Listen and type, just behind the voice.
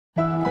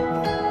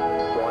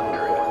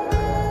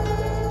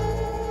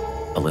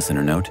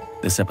Listener note,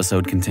 this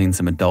episode contains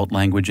some adult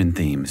language and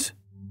themes.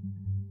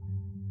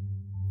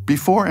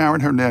 Before Aaron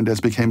Hernandez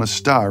became a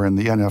star in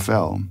the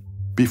NFL,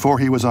 before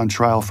he was on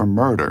trial for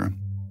murder,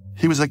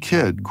 he was a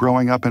kid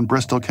growing up in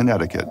Bristol,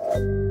 Connecticut.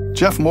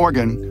 Jeff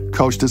Morgan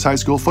coached his high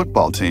school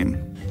football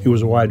team. He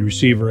was a wide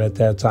receiver at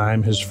that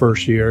time, his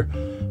first year.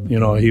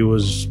 He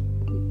was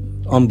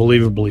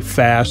unbelievably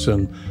fast,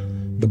 and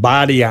the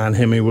body on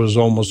him, he was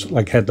almost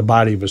like had the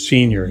body of a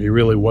senior. He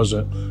really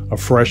wasn't a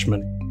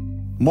freshman.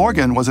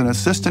 Morgan was an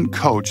assistant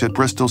coach at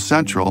Bristol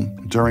Central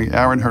during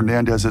Aaron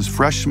Hernandez's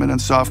freshman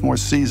and sophomore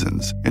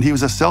seasons, and he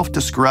was a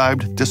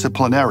self-described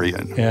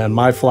disciplinarian. And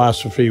my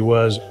philosophy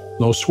was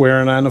no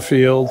swearing on the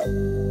field.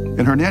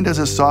 In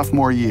Hernandez's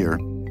sophomore year,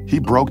 he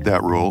broke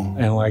that rule.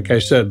 And like I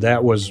said,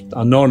 that was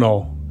a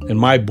no-no in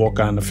my book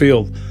on the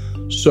field.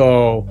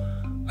 So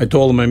I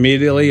told him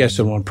immediately, I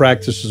said, when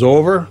practice is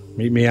over,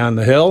 meet me on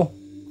the hill.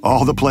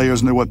 All the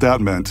players knew what that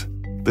meant.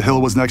 The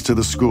hill was next to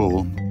the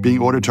school.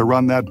 Being ordered to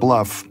run that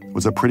bluff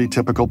was a pretty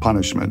typical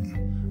punishment.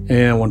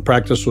 And when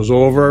practice was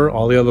over,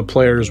 all the other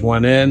players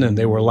went in and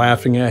they were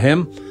laughing at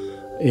him.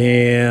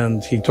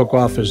 And he took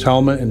off his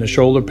helmet and the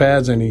shoulder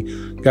pads and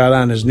he got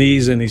on his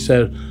knees and he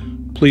said,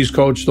 "Please,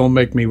 coach, don't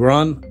make me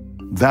run."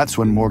 That's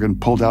when Morgan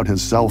pulled out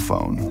his cell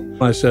phone.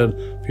 I said,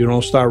 "If you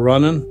don't start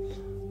running,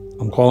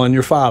 I'm calling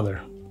your father."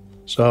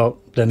 So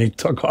then he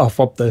took off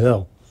up the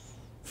hill.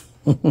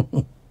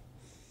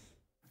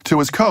 To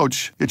his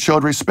coach, it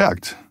showed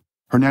respect.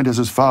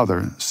 Hernandez's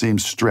father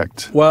seemed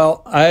strict.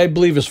 Well, I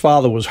believe his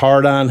father was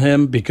hard on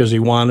him because he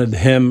wanted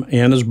him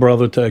and his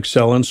brother to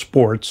excel in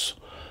sports.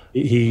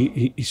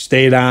 He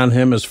stayed on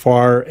him as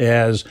far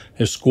as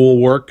his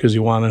schoolwork because he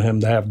wanted him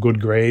to have good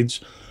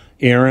grades.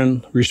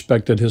 Aaron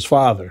respected his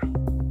father.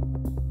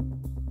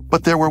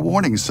 But there were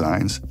warning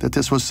signs that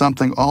this was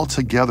something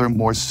altogether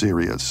more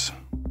serious.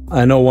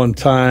 I know one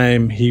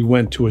time he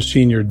went to a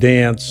senior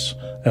dance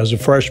as a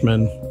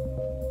freshman,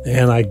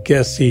 and I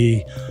guess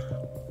he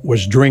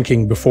was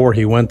drinking before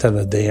he went to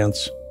the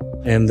dance,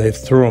 and they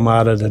threw him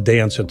out of the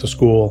dance at the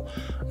school.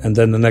 And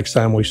then the next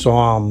time we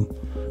saw him,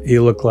 he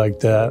looked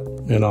like that.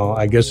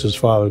 I guess his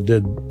father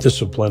did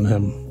discipline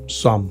him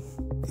some.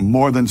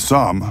 More than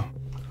some.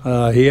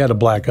 He had a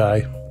black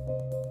eye.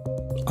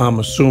 I'm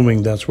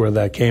assuming that's where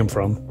that came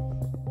from.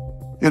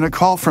 In a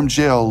call from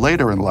jail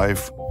later in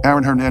life,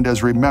 Aaron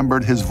Hernandez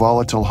remembered his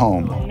volatile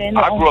home.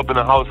 I grew up in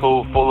a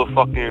household full of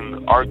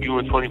fucking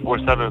arguing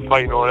 24/7,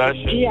 fighting all that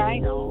shit. Yeah, I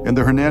know. In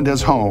the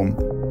Hernandez home,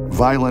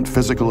 violent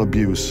physical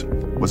abuse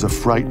was a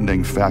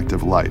frightening fact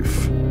of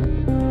life.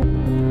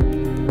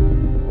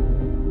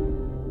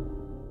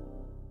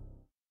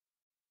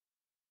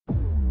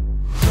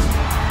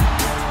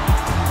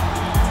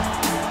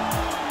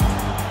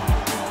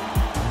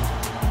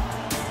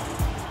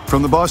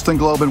 From the Boston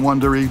Globe and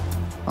Wondery,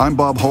 I'm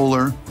Bob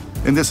Hohler,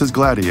 and this is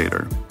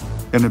Gladiator,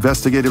 an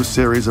investigative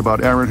series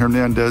about Aaron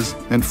Hernandez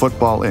and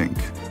Football, Inc.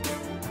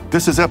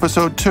 This is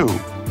Episode 2,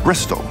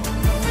 Bristol.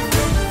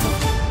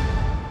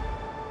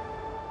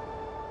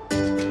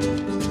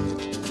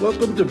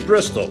 Welcome to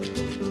Bristol,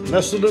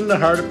 nestled in the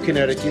heart of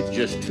Connecticut,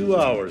 just 2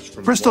 hours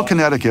from Bristol, Boston,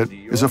 Connecticut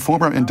is a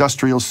former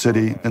industrial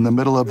city in the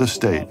middle of the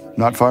state,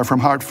 not far from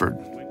Hartford.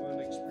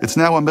 It's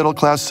now a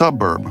middle-class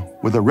suburb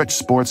with a rich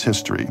sports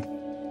history.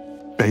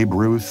 Babe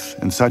Ruth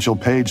and Satchel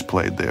Paige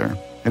played there,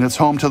 and it's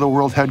home to the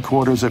world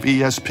headquarters of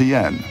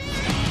ESPN.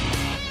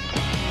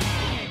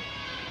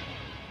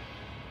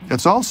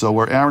 It's also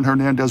where Aaron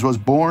Hernandez was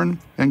born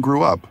and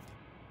grew up.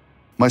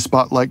 My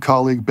Spotlight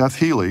colleague Beth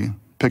Healy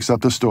picks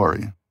up the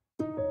story.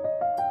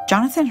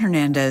 Jonathan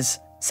Hernandez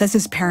says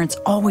his parents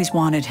always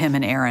wanted him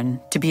and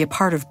Aaron to be a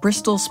part of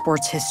Bristol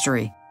sports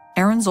history.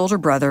 Aaron's older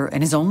brother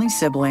and his only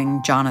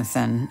sibling,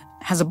 Jonathan,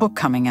 has a book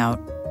coming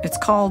out. It's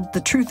called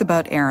The Truth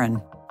About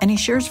Aaron, and he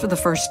shares for the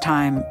first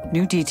time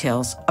new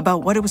details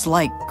about what it was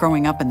like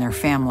growing up in their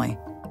family.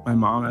 My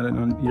mom at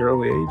an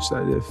early age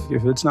said,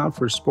 if it's not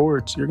for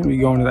sports, you're going to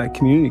be going to that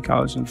community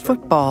college. And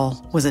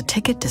football was a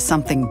ticket to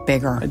something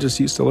bigger. I just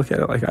used to look at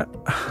it like, I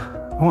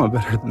want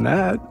better than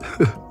that.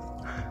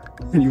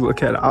 And you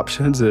look at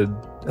options, and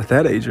at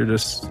that age,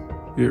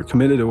 you're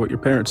committed to what your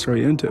parents throw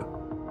you into.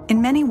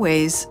 In many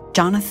ways,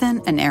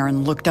 Jonathan and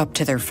Aaron looked up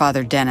to their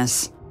father,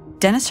 Dennis.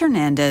 Dennis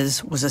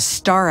Hernandez was a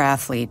star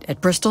athlete at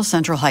Bristol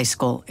Central High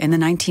School in the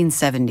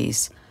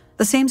 1970s,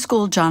 the same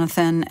school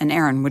Jonathan and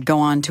Aaron would go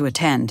on to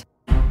attend.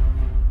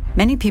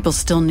 Many people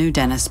still knew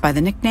Dennis by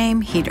the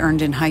nickname he'd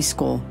earned in high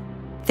school.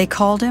 They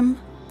called him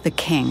the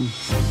King.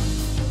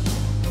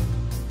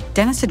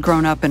 Dennis had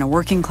grown up in a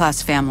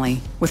working-class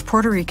family with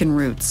Puerto Rican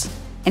roots,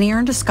 and he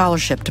earned a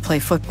scholarship to play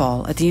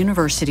football at the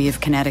University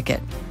of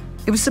Connecticut.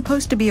 It was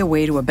supposed to be a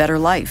way to a better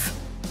life.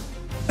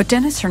 But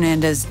Dennis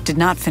Hernandez did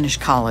not finish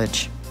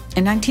college.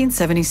 In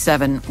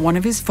 1977, one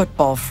of his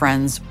football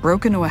friends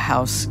broke into a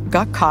house,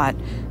 got caught,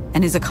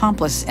 and his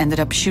accomplice ended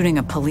up shooting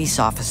a police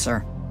officer.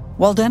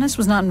 While Dennis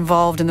was not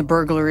involved in the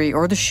burglary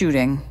or the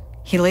shooting,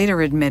 he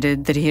later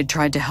admitted that he had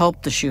tried to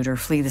help the shooter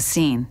flee the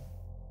scene.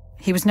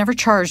 He was never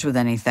charged with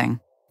anything,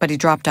 but he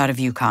dropped out of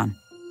UConn.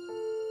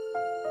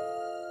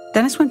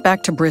 Dennis went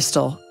back to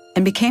Bristol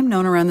and became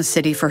known around the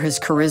city for his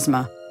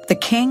charisma. The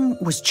king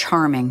was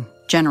charming,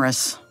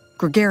 generous,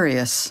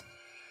 gregarious.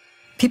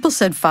 People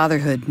said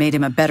fatherhood made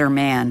him a better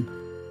man.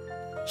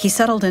 He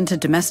settled into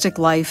domestic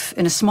life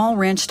in a small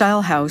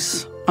ranch-style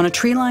house on a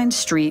tree-lined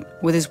street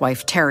with his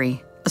wife,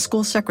 Terry, a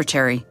school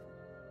secretary.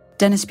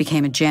 Dennis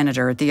became a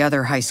janitor at the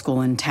other high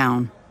school in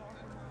town.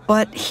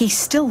 But he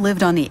still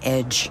lived on the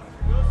edge.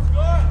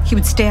 He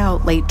would stay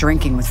out late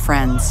drinking with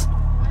friends.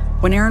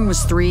 When Aaron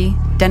was 3,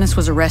 Dennis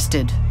was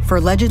arrested for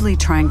allegedly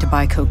trying to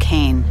buy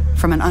cocaine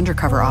from an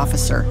undercover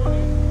officer.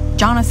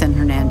 Jonathan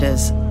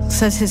Hernandez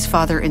says his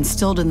father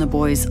instilled in the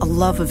boys a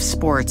love of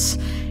sports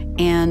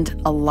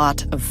and a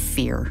lot of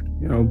fear.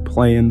 You know,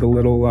 playing the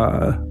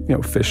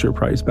little, Fisher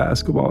Price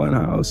basketball in the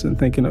house and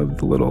thinking of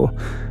the little,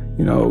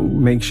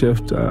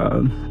 makeshift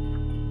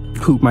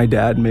hoop my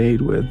dad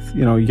made with,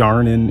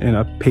 yarn in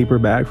a paper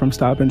bag from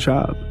Stop and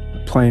Shop.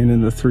 Playing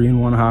in the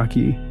 3-in-1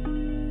 hockey,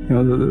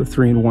 the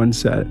 3-in-1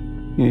 set.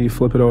 You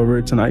flip it over,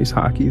 it's an ice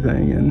hockey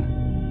thing, and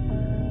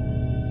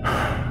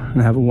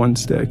have a one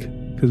stick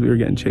because we were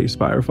getting chased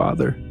by our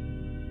father,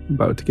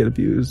 about to get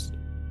abused.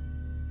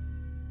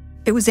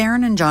 It was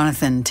Aaron and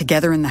Jonathan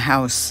together in the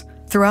house.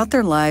 Throughout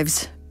their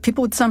lives,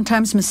 people would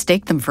sometimes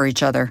mistake them for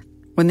each other.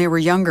 When they were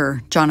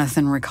younger,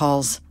 Jonathan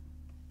recalls,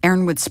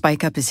 Aaron would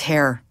spike up his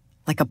hair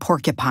like a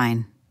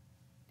porcupine.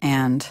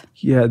 And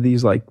he had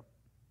these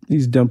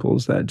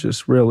dimples that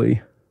just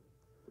really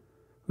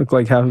looked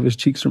like half of his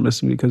cheeks were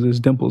missing because his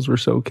dimples were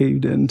so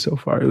caved in so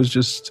far. It was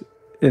just,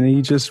 and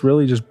he just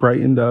really just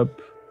brightened up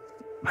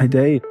my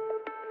day.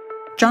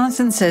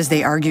 Jonathan says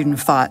they argued and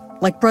fought,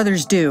 like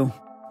brothers do,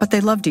 but they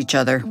loved each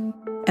other,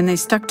 and they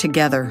stuck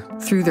together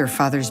through their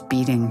father's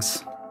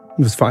beatings.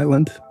 It was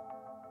violent,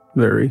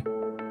 very.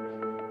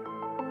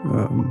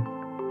 I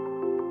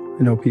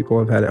know people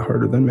have had it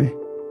harder than me.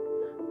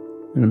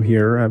 And I'm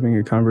here having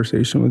a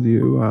conversation with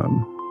you.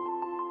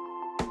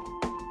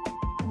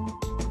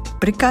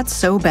 But it got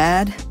so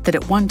bad that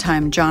at one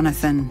time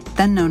Jonathan,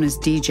 then known as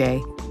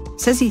DJ,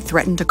 says he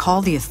threatened to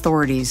call the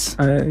authorities.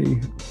 I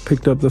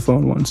picked up the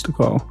phone once to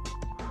call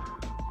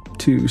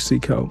to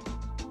seek help.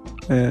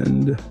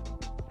 And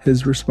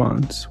his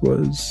response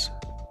was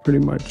pretty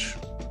much,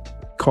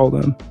 call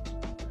them.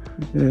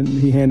 And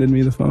he handed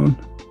me the phone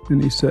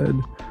and he said,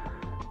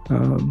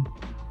 I'm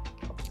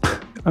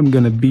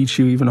going to beat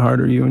you even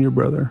harder, you and your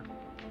brother.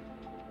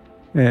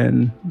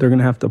 And they're going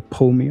to have to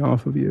pull me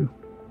off of you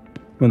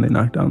when they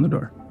knock down the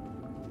door.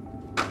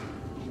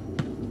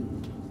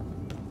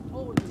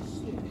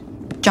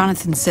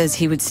 Jonathan says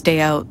he would stay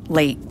out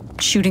late,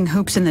 shooting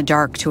hoops in the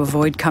dark to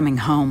avoid coming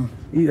home.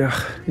 Yeah,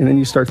 and then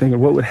you start thinking,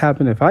 what would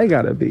happen if I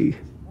gotta be?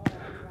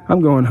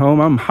 I'm going home,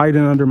 I'm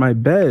hiding under my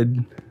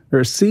bed.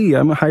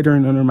 I'm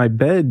hiding under my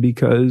bed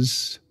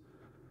because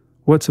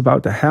what's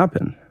about to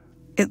happen?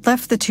 It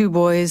left the two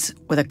boys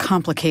with a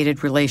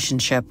complicated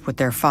relationship with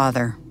their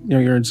father.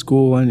 You're in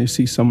school and you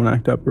see someone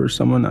act up or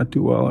someone not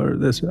do well or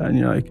this or that, and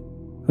you're like,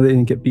 oh, they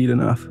didn't get beat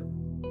enough.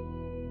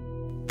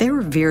 They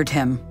revered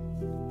him,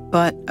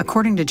 but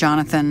according to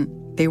Jonathan,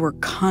 they were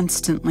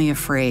constantly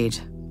afraid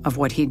of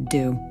what he'd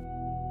do.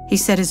 He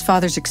said his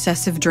father's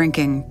excessive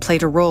drinking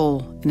played a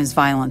role in his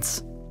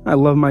violence. I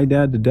love my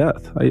dad to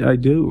death. I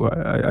do.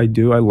 I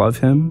do. I love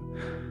him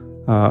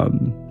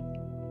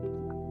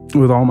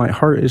with all my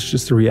heart. It's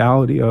just the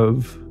reality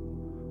of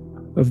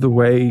the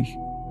way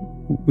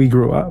we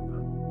grew up.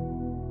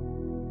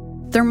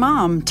 Their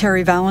mom,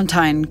 Terry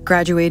Valentine,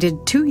 graduated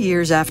 2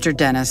 years after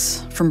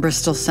Dennis from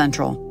Bristol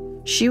Central.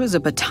 She was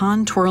a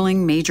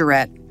baton-twirling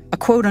majorette. A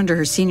quote under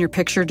her senior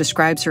picture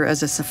describes her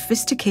as a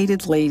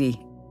sophisticated lady.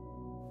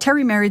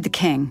 Terry married the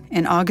king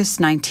in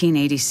August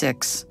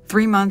 1986,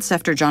 3 months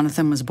after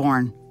Jonathan was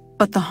born.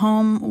 But the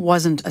home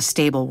wasn't a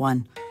stable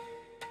one.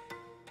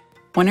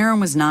 When Aaron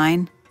was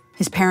 9,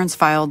 his parents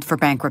filed for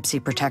bankruptcy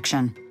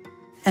protection.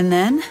 And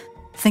then,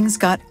 things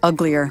got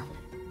uglier,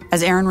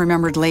 as Aaron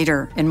remembered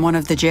later in one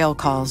of the jail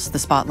calls the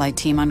Spotlight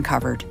team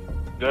uncovered.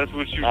 That's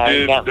what you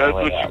did. That's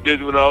what you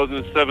did when I was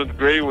in 7th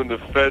grade when the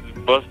feds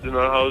busted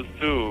our house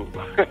too.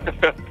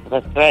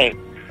 That's right.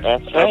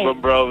 That's right. I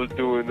remember I was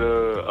doing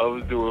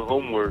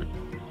homework.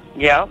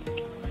 Yeah.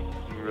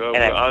 And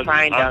I'm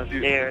crying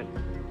downstairs.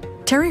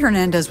 Terry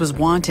Hernandez was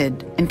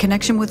wanted in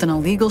connection with an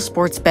illegal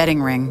sports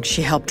betting ring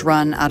she helped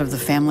run out of the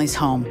family's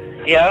home.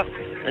 Yeah.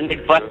 And they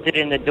busted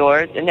in the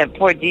doors, and that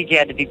poor DJ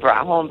had to be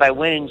brought home by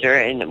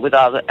Winninger and with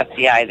all the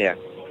FBI there.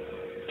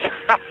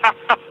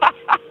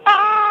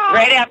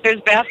 Right after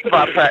his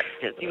basketball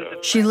practice.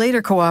 She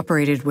later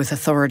cooperated with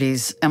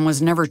authorities and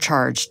was never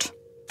charged.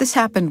 This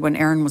happened when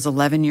Aaron was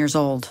 11 years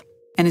old,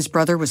 and his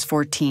brother was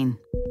 14.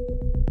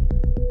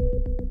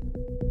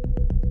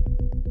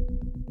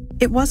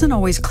 It wasn't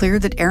always clear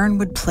that Aaron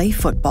would play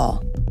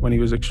football. When he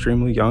was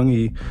extremely young,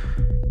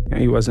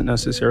 he wasn't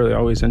necessarily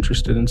always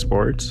interested in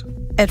sports.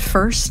 At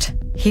first,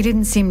 he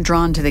didn't seem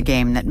drawn to the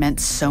game that meant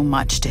so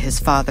much to his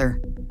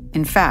father.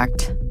 In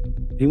fact,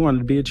 he wanted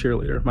to be a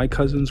cheerleader. My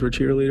cousins were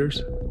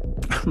cheerleaders.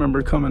 I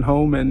remember coming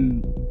home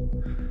and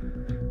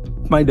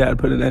my dad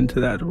put an end to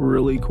that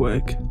really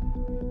quick.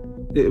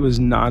 It was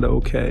not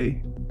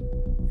okay.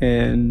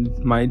 And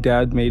my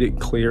dad made it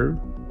clear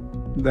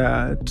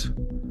that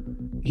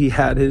he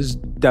had his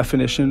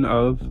definition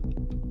of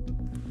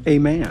a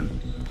man.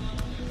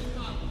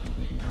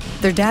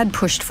 Their dad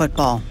pushed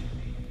football,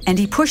 and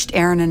he pushed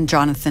Aaron and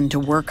Jonathan to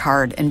work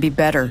hard and be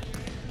better.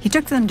 He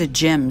took them to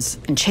gyms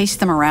and chased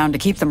them around to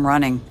keep them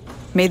running,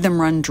 made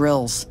them run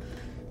drills.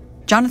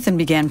 Jonathan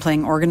began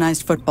playing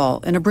organized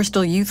football in a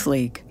Bristol youth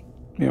league.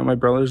 My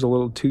brother's a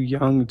little too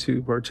young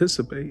to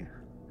participate.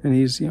 And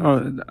he's,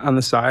 on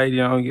the side,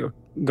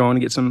 going to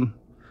get some,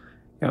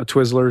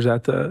 Twizzlers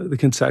at the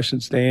concession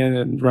stand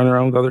and run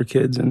around with other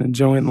kids and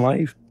enjoying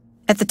life.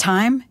 At the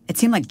time, it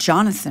seemed like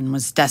Jonathan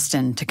was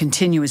destined to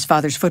continue his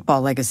father's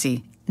football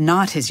legacy,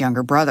 not his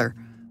younger brother.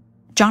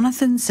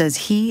 Jonathan says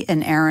he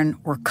and Aaron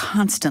were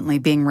constantly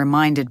being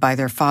reminded by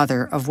their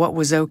father of what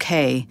was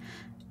okay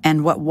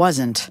and what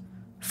wasn't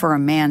for a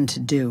man to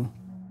do.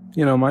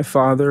 My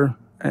father,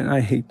 and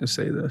I hate to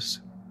say this,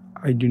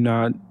 I do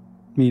not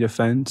mean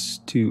offense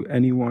to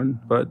anyone,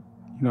 but,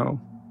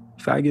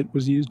 faggot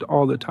was used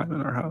all the time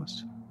in our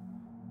house.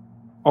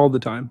 All the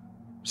time.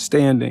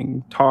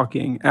 Standing,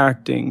 talking,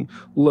 acting,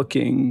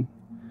 looking.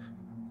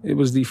 It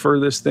was the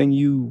furthest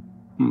thing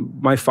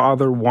my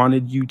father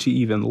wanted you to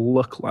even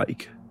look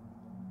like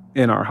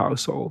in our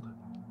household.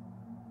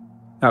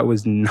 That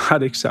was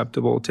not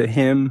acceptable to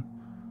him.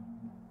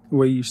 The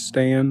way you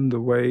stand,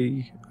 the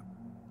way,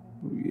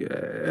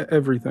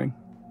 everything.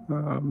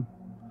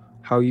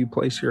 How you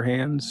place your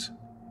hands.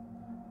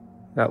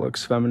 That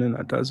looks feminine,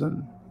 that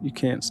doesn't. You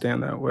can't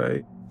stand that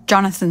way.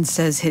 Jonathan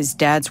says his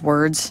dad's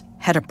words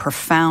had a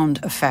profound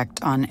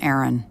effect on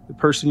Aaron. The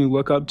person you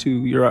look up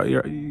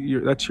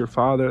to, that's your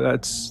father,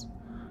 that's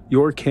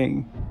your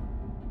king.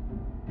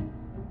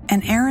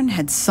 And Aaron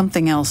had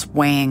something else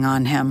weighing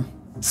on him.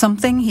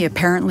 Something he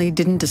apparently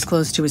didn't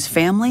disclose to his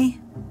family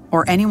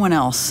or anyone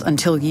else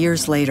until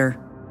years later.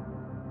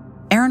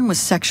 Aaron was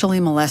sexually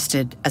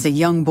molested as a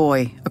young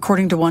boy,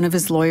 according to one of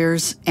his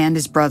lawyers and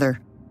his brother.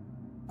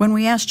 When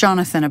we asked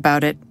Jonathan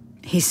about it,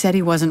 he said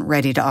he wasn't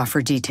ready to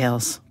offer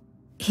details.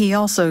 He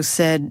also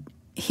said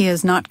he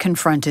has not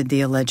confronted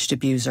the alleged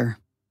abuser.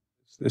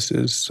 This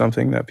is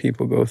something that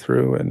people go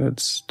through, and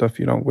it's stuff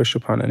you don't wish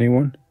upon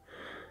anyone.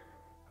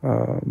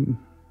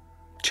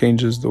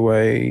 Changes the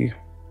way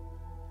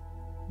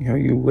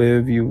you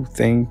live, you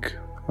think,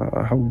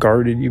 how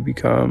guarded you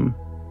become.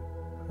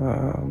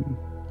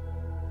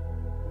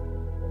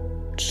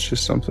 It's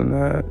just something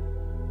that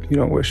you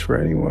don't wish for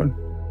anyone.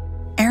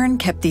 Aaron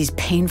kept these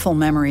painful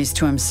memories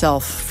to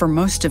himself for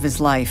most of his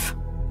life,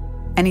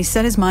 and he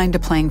set his mind to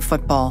playing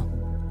football,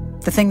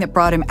 the thing that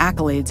brought him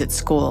accolades at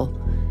school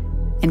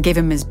and gave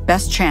him his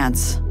best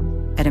chance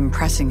at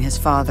impressing his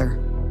father.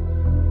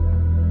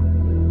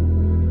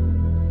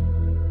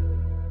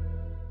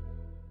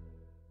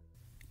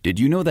 Did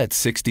you know that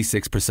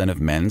 66%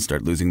 of men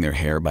start losing their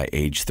hair by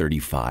age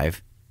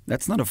 35?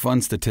 That's not a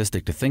fun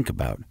statistic to think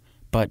about,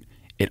 but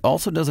it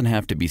also doesn't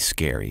have to be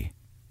scary.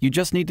 You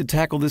just need to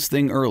tackle this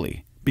thing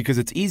early, because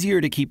it's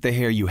easier to keep the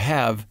hair you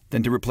have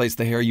than to replace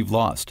the hair you've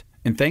lost.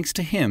 And thanks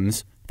to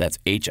HIMS, that's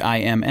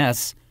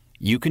HIMS,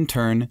 you can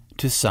turn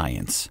to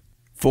science.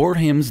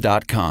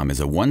 4hims.com is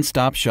a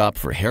one-stop shop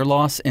for hair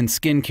loss and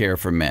skin care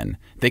for men.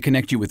 They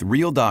connect you with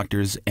real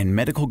doctors and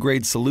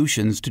medical-grade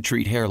solutions to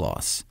treat hair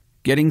loss.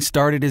 Getting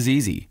started is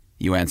easy.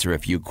 You answer a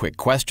few quick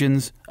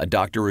questions, a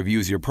doctor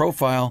reviews your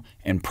profile,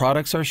 and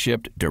products are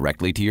shipped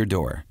directly to your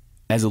door.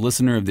 As a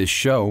listener of this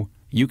show,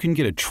 you can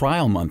get a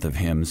trial month of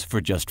HIMS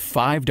for just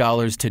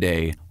 $5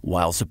 today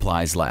while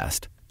supplies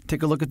last.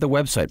 Take a look at the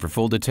website for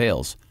full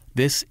details.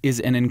 This is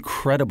an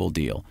incredible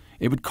deal.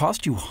 It would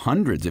cost you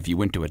hundreds if you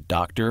went to a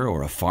doctor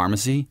or a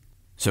pharmacy.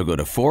 So go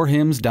to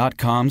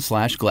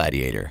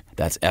 4hims.com/gladiator.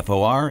 That's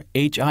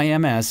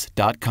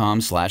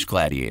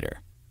FORHIMS.com/gladiator.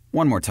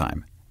 One more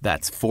time.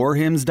 That's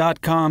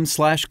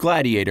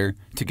 4hims.com/gladiator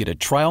to get a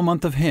trial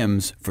month of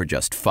HIMS for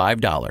just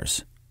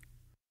 $5.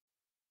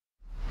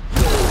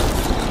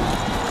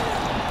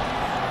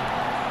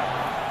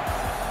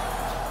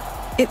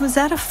 It was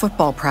at a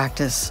football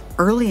practice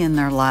early in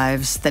their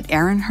lives that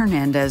Aaron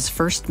Hernandez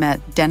first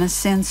met Dennis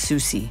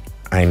Sansucci.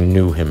 I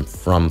knew him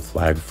from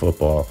flag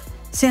football.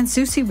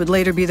 Sansucci would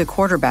later be the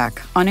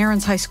quarterback on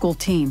Aaron's high school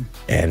team.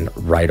 And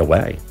right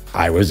away,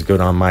 I was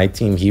good on my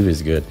team, he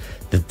was good.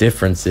 The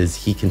difference is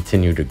he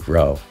continued to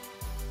grow.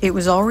 It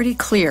was already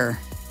clear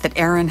that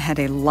Aaron had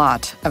a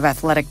lot of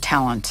athletic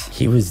talent.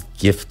 He was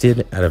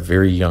gifted at a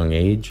very young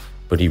age,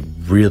 but he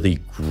really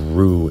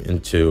grew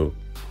into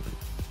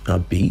a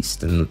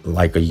beast. And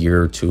like a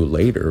year or two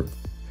later,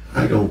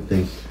 I don't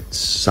think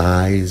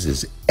size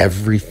is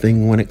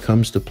everything when it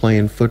comes to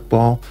playing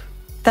football.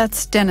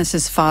 That's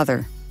Dennis's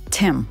father,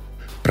 Tim.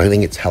 But I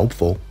think it's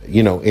helpful.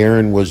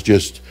 Aaron was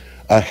just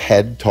a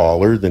head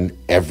taller than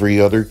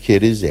every other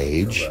kid his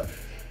age,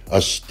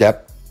 a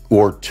step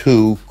or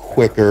two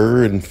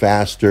quicker and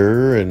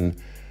faster and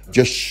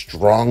just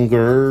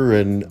stronger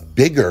and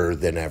bigger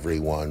than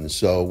everyone.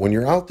 So when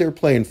you're out there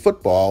playing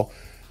football,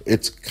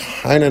 it's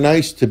kind of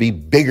nice to be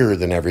bigger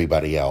than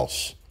everybody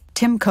else.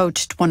 Tim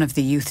coached one of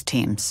the youth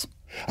teams.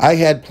 I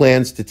had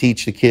plans to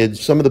teach the kids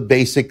some of the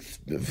basic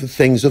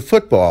things of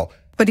football.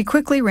 But he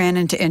quickly ran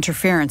into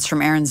interference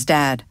from Aaron's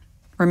dad.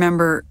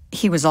 Remember,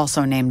 he was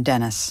also named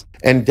Dennis.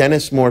 And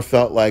Dennis more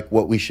felt like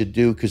what we should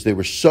do, because they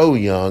were so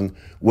young,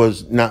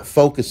 was not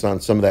focus on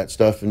some of that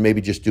stuff and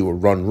maybe just do a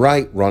run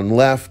right, run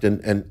left,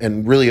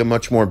 and really a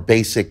much more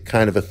basic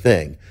kind of a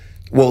thing.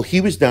 Well,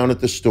 he was down at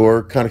the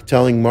store kind of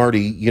telling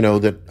Marty, you know,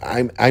 that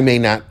I may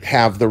not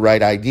have the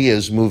right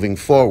ideas moving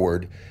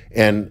forward.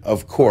 And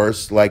of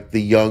course, like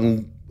the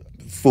young,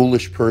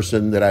 foolish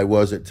person that I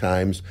was at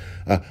times,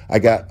 I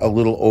got a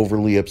little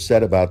overly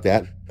upset about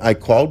that. I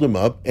called him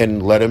up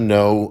and let him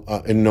know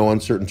in no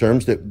uncertain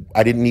terms that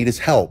I didn't need his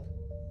help.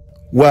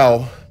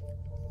 Well,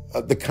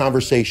 the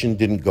conversation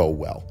didn't go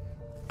well.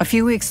 A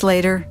few weeks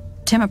later,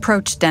 Tim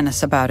approached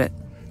Dennis about it.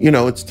 You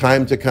know, it's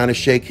time to kind of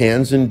shake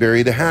hands and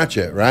bury the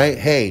hatchet, right?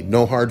 Hey,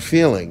 no hard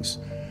feelings.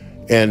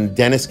 And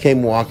Dennis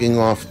came walking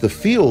off the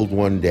field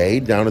one day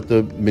down at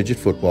the midget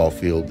football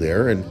field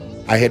there, and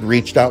I had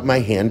reached out my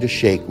hand to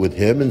shake with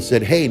him and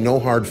said, hey, no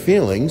hard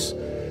feelings.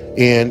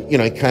 And, you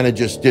know, he kind of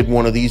just did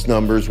one of these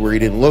numbers where he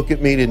didn't look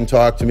at me, didn't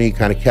talk to me,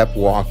 kind of kept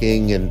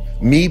walking. And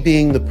me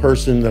being the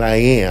person that I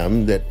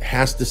am that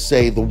has to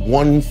say the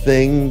one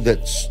thing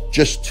that's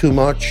just too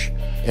much,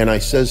 and I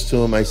says to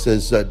him, I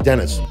says,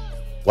 Dennis,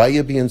 why are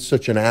you being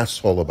such an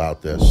asshole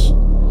about this?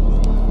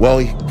 Well,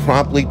 he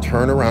promptly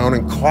turned around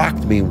and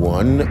clocked me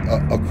one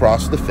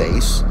across the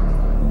face,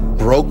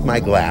 broke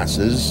my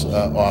glasses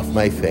off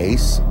my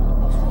face.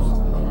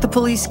 The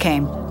police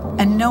came,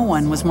 and no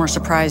one was more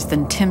surprised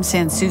than Tim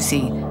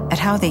Sansucci at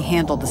how they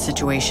handled the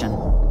situation.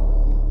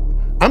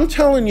 I'm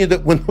telling you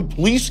that when the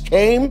police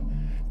came,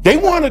 they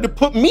wanted to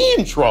put me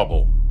in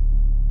trouble.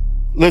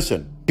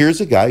 Listen, here's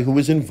a guy who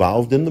was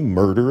involved in the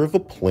murder of a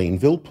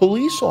Plainville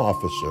police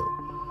officer.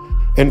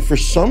 And for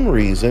some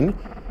reason,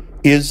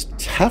 is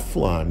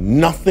Teflon.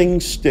 Nothing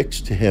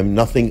sticks to him.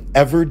 Nothing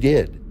ever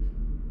did.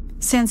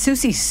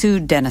 Sansucci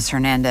sued Dennis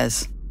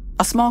Hernandez.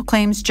 A small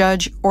claims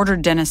judge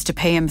ordered Dennis to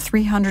pay him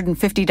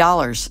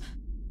 $350,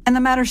 and the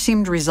matter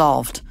seemed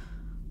resolved,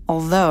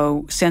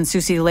 although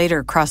Sansucci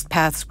later crossed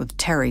paths with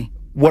Terry.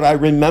 What I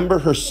remember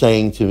her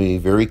saying to me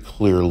very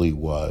clearly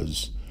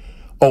was,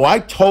 oh, I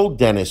told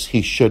Dennis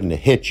he shouldn't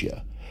have hit you.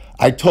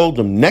 I told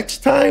him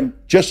next time,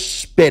 just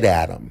spit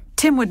at him.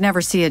 Tim would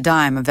never see a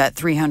dime of that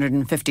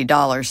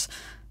 $350.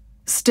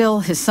 Still,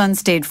 his son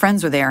stayed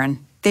friends with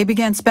Aaron. They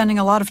began spending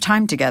a lot of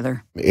time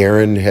together.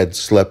 Aaron had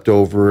slept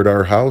over at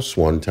our house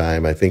one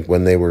time, I think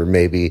when they were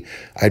maybe,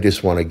 I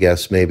just want to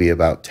guess, maybe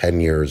about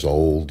 10 years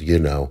old, you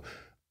know.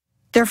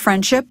 Their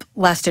friendship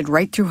lasted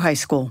right through high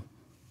school,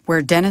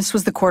 where Dennis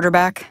was the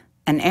quarterback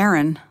and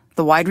Aaron,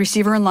 the wide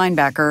receiver and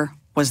linebacker,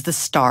 was the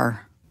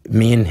star.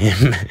 Me and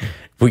him,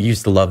 we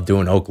used to love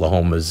doing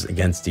Oklahomas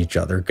against each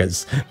other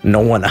because no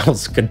one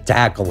else could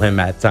tackle him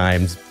at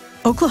times.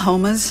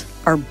 Oklahomas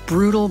are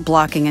brutal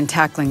blocking and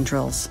tackling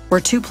drills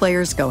where two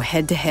players go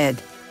head-to-head.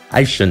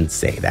 I shouldn't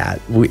say that.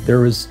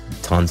 There was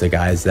tons of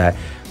guys that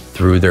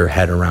threw their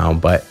head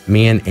around, but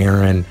me and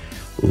Aaron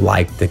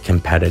liked the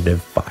competitive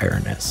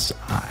fireness.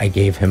 I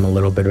gave him a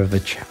little bit of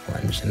a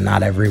challenge, and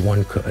not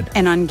everyone could.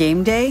 And on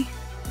game day,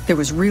 there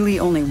was really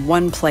only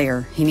one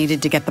player he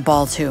needed to get the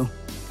ball to.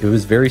 It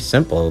was very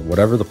simple.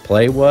 Whatever the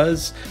play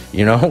was,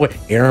 you know,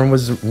 Aaron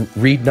was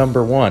read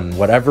number one.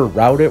 Whatever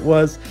route it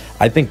was,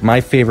 I think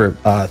my favorite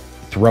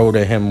throw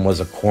to him was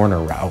a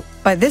corner route.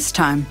 By this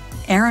time,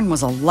 Aaron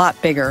was a lot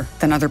bigger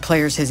than other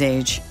players his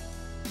age.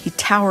 He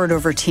towered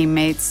over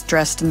teammates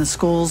dressed in the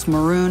school's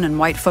maroon and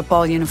white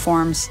football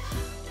uniforms.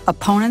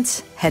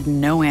 Opponents had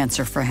no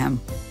answer for him.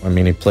 I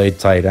mean, he played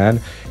tight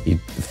end. He'd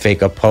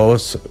fake a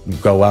post,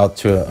 go out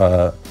to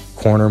a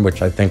corner,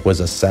 which I think was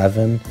a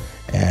 7,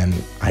 and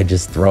I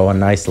just throw a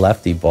nice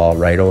lefty ball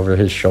right over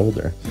his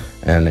shoulder,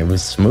 and it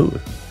was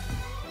smooth.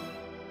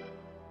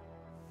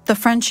 The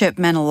friendship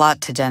meant a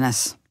lot to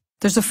Dennis.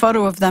 There's a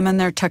photo of them in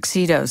their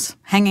tuxedos,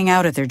 hanging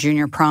out at their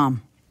junior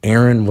prom.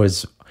 Aaron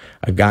was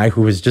a guy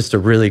who was just a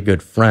really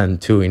good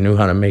friend, too. He knew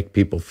how to make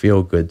people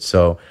feel good.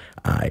 So,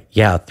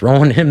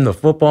 throwing him the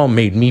football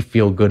made me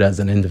feel good as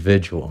an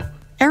individual.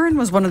 Aaron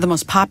was one of the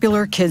most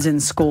popular kids in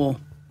school.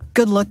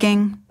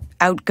 Good-looking,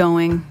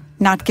 outgoing,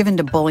 not given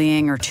to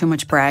bullying or too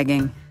much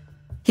bragging.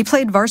 He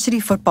played varsity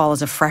football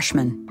as a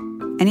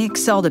freshman, and he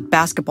excelled at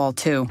basketball,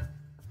 too.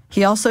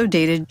 He also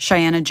dated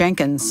Cheyenne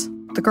Jenkins,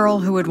 the girl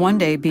who would one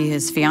day be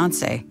his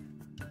fiancée.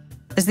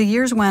 As the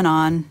years went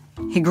on,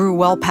 he grew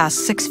well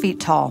past 6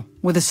 feet tall,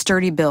 with a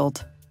sturdy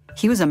build.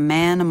 He was a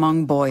man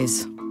among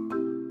boys.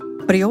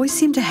 But he always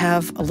seemed to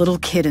have a little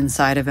kid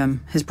inside of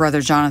him, his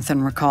brother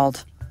Jonathan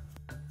recalled.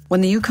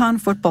 When the Yukon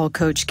football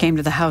coach came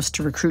to the house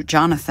to recruit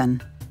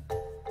Jonathan,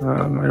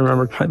 I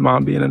remember my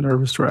mom being a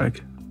nervous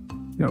wreck,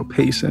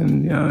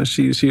 pacing.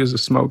 She was a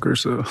smoker,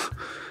 so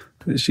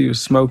she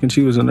was smoking.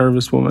 She was a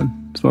nervous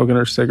woman, smoking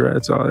her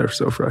cigarettes. Oh, they're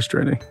so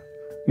frustrating.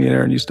 Me and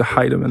Aaron used to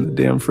hide them in the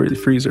damn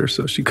freezer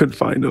so she couldn't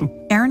find them.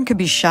 Aaron could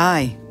be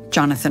shy,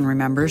 Jonathan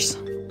remembers.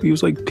 He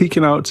was like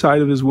peeking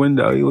outside of his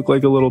window. He looked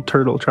like a little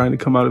turtle trying to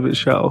come out of his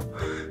shell.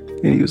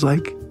 And he was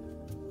like,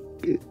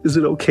 is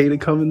it okay to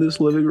come in this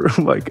living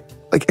room?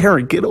 Like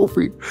Aaron, get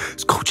over here.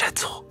 Let's go,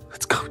 Edsel.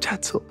 Let's go,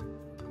 Edsel.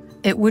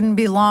 It wouldn't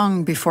be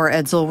long before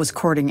Edsel was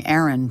courting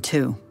Aaron,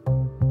 too.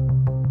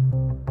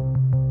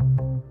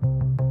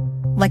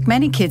 Like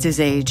many kids his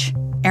age,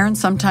 Aaron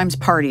sometimes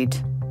partied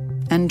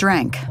and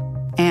drank,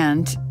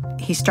 and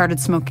he started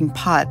smoking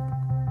pot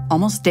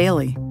almost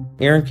daily.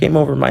 Aaron came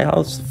over to my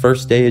house the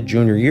first day of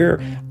junior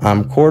year.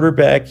 I'm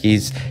quarterback.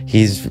 He's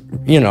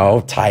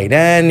tight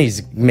end.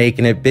 He's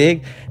making it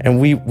big. And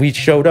we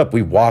showed up.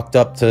 We walked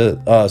up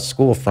to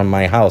school from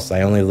my house.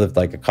 I only lived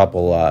like a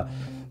couple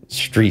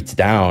streets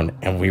down,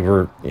 and we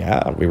were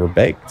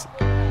baked.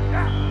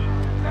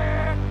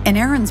 In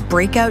Aaron's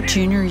breakout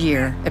junior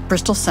year at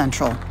Bristol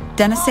Central,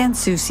 Dennis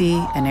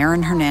Sansucci and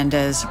Aaron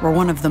Hernandez were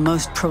one of the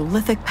most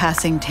prolific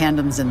passing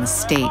tandems in the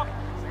state.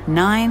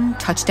 9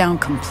 touchdown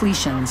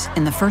completions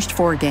in the first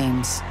 4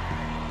 games.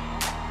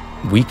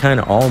 We kind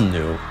of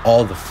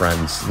all the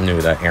friends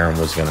knew that Aaron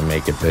was going to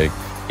make it big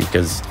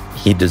because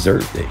he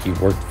deserved it. He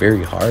worked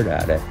very hard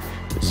at it.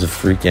 He was a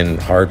freaking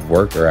hard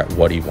worker at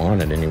what he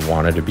wanted, and he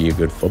wanted to be a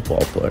good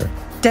football player.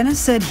 Dennis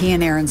said he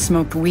and Aaron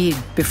smoked weed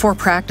before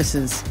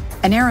practices,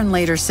 and Aaron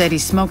later said he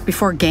smoked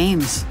before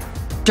games.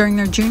 During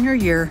their junior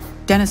year,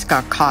 Dennis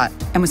got caught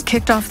and was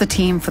kicked off the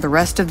team for the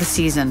rest of the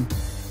season.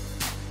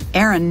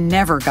 Aaron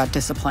never got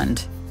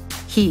disciplined.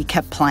 He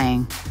kept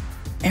playing.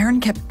 Aaron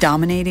kept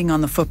dominating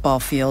on the football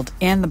field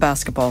and the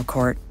basketball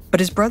court, but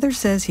his brother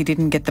says he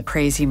didn't get the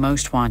praise he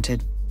most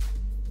wanted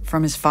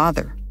from his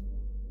father.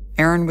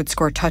 Aaron would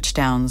score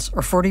touchdowns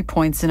or 40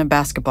 points in a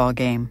basketball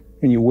game.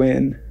 When you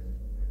win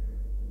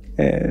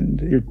and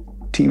your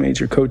teammates,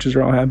 your coaches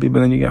are all happy,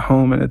 but then you get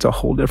home and it's a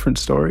whole different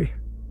story.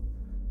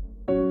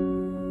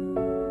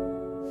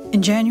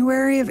 In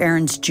January of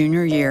Aaron's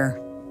junior year,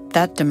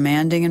 that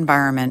demanding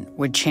environment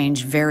would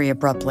change very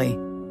abruptly.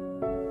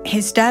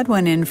 His dad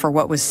went in for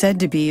what was said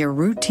to be a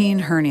routine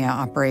hernia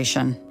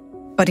operation,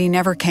 but he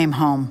never came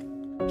home.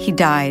 He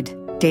died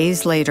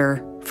days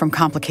later from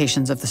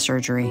complications of the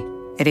surgery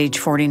at age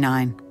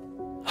 49.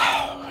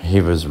 He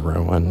was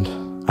ruined.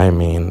 I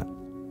mean,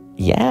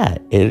 yeah,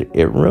 it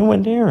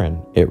ruined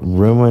Aaron. It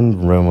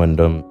ruined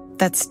him.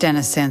 That's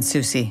Dennis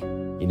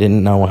Sansucci. He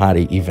didn't know how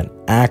to even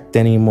act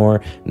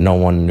anymore. No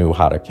one knew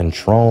how to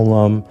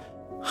control him.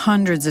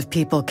 Hundreds of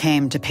people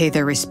came to pay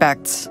their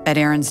respects at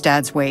Aaron's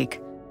dad's wake.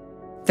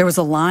 There was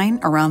a line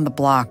around the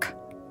block.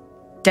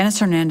 Dennis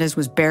Hernandez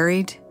was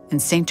buried in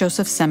St.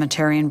 Joseph's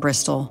Cemetery in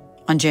Bristol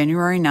on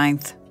January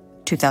 9th,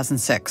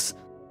 2006.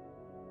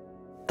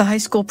 The high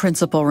school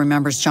principal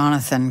remembers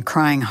Jonathan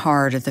crying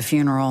hard at the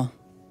funeral,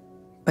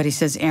 but he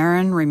says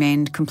Aaron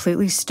remained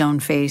completely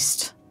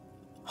stone-faced,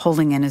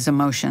 holding in his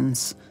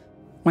emotions.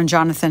 When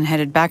Jonathan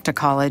headed back to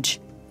college,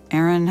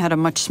 Aaron had a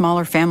much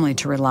smaller family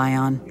to rely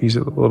on. He's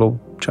a little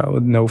child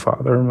with no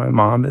father. My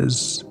mom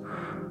is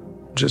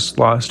just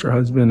lost her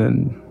husband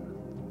and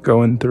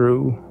going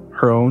through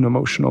her own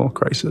emotional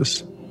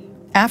crisis.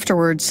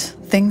 Afterwards,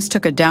 things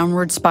took a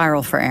downward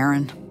spiral for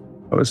Aaron.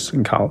 I was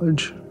in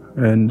college,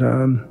 and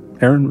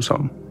Aaron was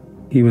home.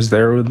 He was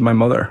there with my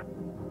mother.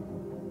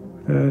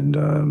 And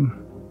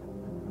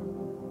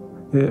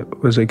it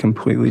was a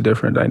completely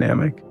different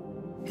dynamic.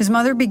 His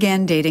mother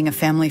began dating a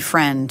family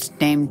friend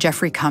named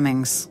Jeffrey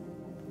Cummings.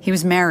 He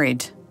was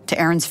married to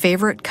Aaron's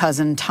favorite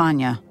cousin,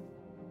 Tanya.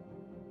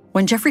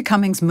 When Jeffrey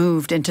Cummings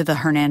moved into the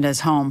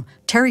Hernandez home,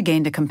 Terry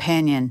gained a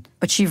companion,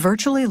 but she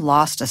virtually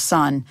lost a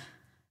son.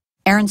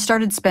 Aaron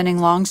started spending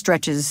long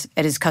stretches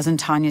at his cousin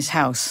Tanya's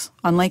house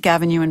on Lake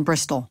Avenue in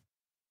Bristol.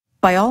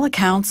 By all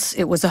accounts,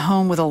 it was a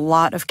home with a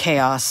lot of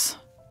chaos,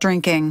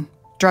 drinking,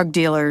 drug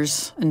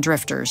dealers, and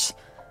drifters.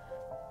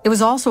 It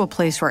was also a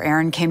place where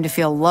Aaron came to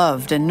feel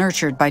loved and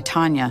nurtured by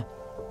Tanya.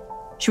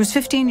 She was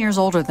 15 years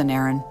older than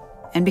Aaron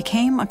and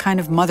became a kind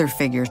of mother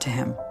figure to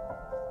him.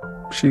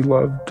 She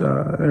loved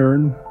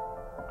Aaron,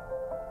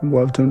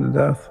 loved him to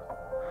death.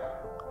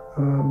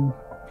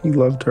 He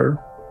loved her.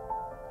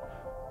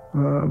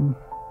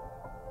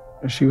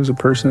 She was a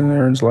person in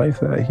Aaron's life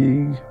that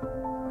he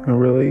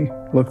really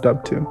looked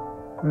up to.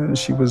 And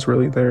she was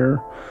really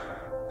there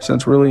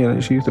since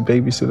she used to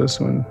babysit us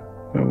when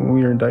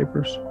we were in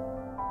diapers.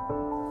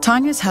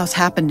 Tanya's house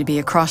happened to be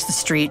across the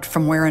street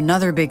from where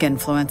another big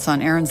influence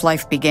on Aaron's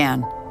life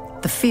began,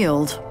 the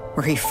field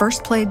where he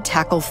first played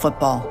tackle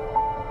football.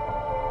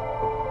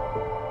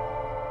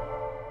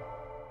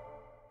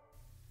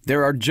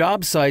 There are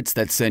job sites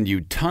that send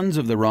you tons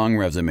of the wrong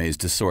resumes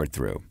to sort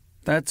through.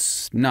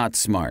 That's not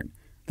smart.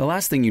 The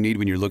last thing you need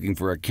when you're looking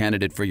for a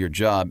candidate for your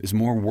job is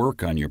more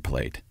work on your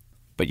plate.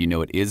 But you know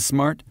what is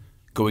smart?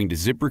 Going to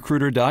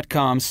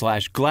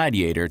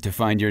ZipRecruiter.com/Gladiator to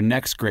find your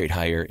next great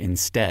hire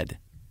instead.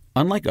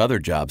 Unlike other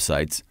job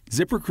sites,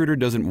 ZipRecruiter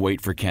doesn't wait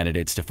for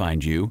candidates to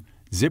find you.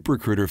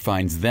 ZipRecruiter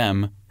finds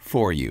them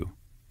for you.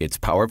 Its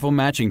powerful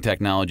matching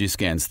technology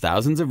scans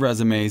thousands of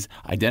resumes,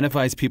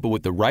 identifies people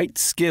with the right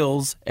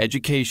skills,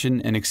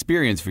 education, and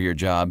experience for your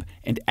job,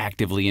 and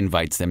actively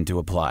invites them to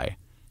apply.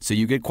 So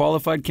you get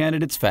qualified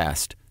candidates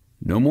fast.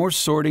 No more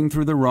sorting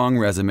through the wrong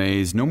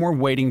resumes, no more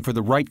waiting for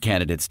the right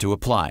candidates to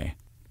apply.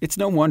 It's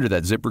no wonder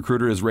that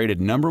ZipRecruiter is rated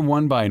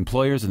 #1 by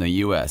employers in the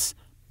U.S.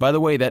 By the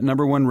way, that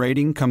 #1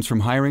 rating comes from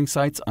hiring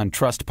sites on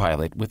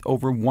Trustpilot with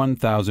over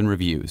 1,000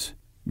 reviews.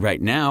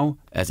 Right now,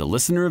 as a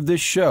listener of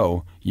this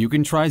show, you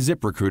can try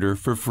ZipRecruiter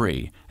for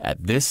free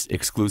at this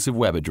exclusive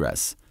web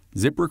address,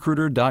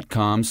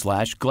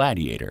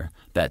 ZipRecruiter.com/gladiator.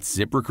 That's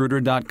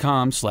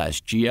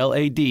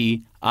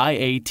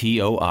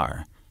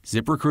ZipRecruiter.com/GLADIATOR.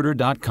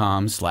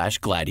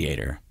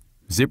 ZipRecruiter.com/gladiator.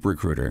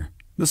 ZipRecruiter,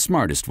 the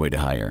smartest way to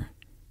hire.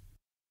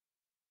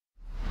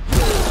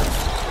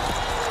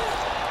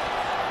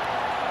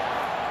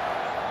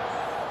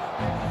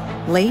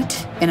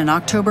 Late in an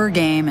October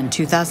game in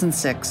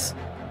 2006,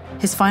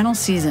 his final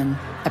season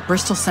at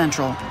Bristol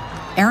Central,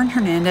 Aaron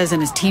Hernandez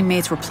and his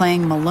teammates were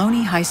playing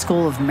Maloney High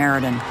School of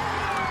Meriden.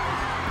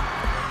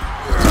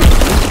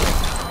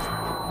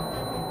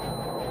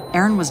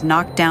 Aaron was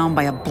knocked down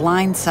by a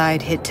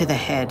blindside hit to the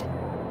head.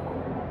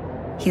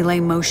 He lay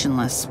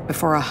motionless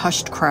before a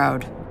hushed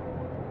crowd.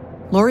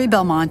 Lori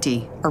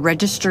Belmonte, a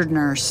registered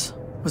nurse,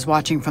 was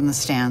watching from the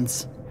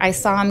stands. I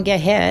saw him get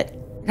hit,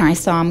 and I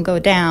saw him go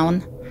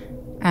down,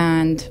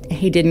 and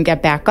he didn't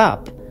get back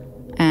up.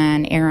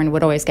 And Aaron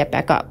would always get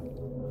back up.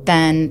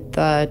 Then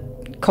the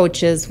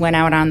coaches went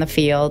out on the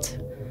field,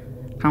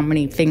 how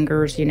many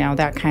fingers,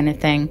 that kind of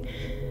thing.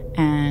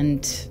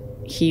 And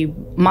he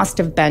must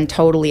have been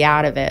totally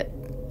out of it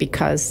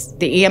because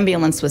the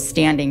ambulance was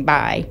standing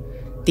by.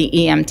 The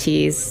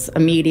EMTs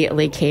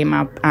immediately came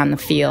up on the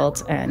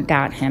field and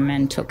got him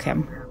and took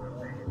him.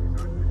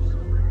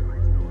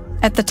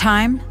 At the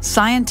time,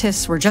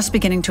 scientists were just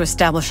beginning to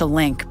establish a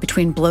link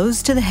between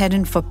blows to the head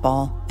in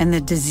football and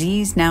the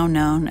disease now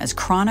known as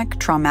chronic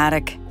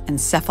traumatic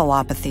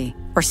encephalopathy,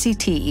 or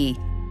CTE,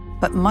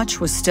 but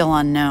much was still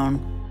unknown.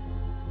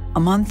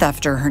 A month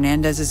after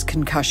Hernandez's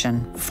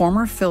concussion,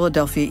 former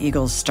Philadelphia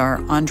Eagles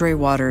star Andre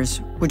Waters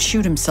would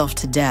shoot himself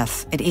to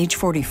death at age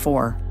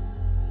 44.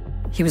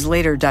 He was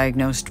later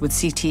diagnosed with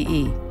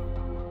CTE.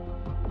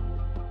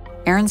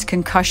 Aaron's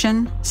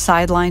concussion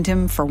sidelined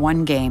him for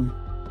one game.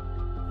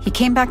 He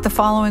came back the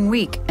following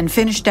week and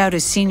finished out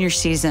his senior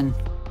season.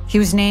 He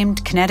was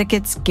named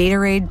Connecticut's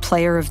Gatorade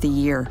Player of the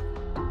Year.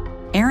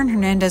 Aaron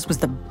Hernandez was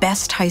the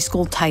best high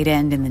school tight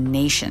end in the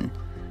nation.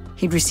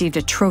 He'd received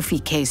a trophy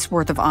case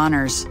worth of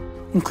honors,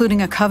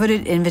 including a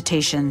coveted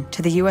invitation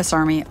to the U.S.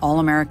 Army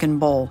All-American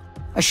Bowl,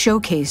 a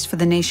showcase for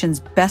the nation's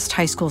best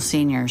high school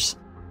seniors.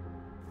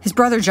 His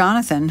brother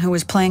Jonathan, who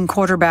was playing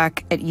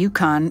quarterback at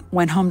UConn,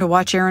 went home to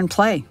watch Aaron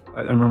play.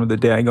 I remember the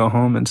day I go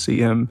home and see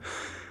him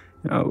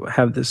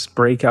have this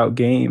breakout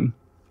game.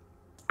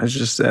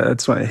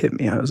 That's when it hit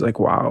me. I was like,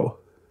 wow,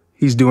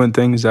 he's doing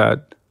things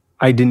that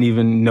I didn't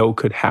even know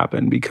could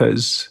happen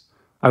because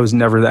I was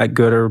never that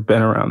good or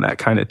been around that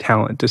kind of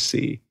talent to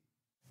see.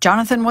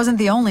 Jonathan wasn't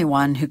the only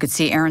one who could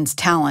see Aaron's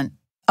talent.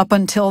 Up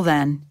until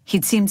then,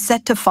 he'd seemed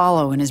set to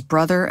follow in his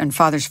brother and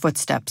father's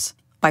footsteps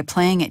by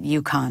playing at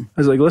UConn. I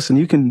was like, listen,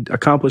 you can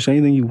accomplish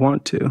anything you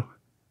want to,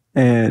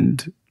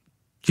 and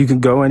you can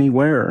go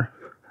anywhere.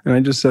 And I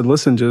just said,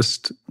 listen,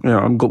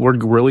 we're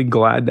really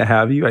glad to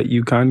have you at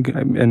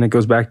UConn. And it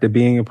goes back to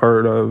being a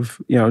part of,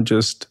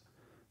 just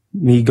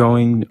me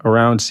going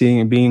around seeing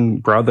and being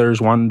brothers,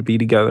 wanting to be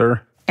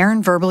together.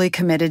 Aaron verbally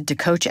committed to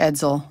Coach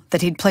Edsel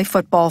that he'd play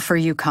football for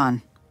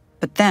UConn.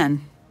 But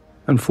then...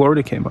 And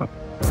Florida came up.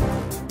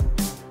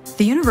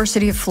 The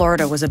University of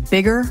Florida was a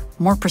bigger,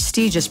 more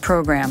prestigious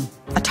program,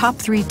 a top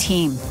 3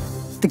 team.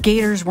 The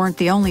Gators weren't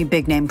the only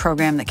big-name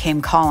program that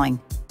came calling.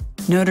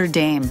 Notre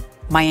Dame,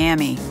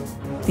 Miami,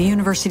 the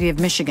University of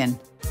Michigan,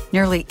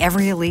 nearly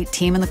every elite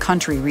team in the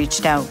country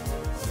reached out.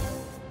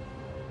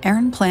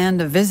 Aaron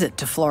planned a visit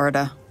to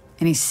Florida,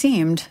 and he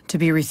seemed to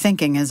be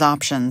rethinking his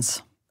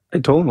options. I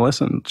told him,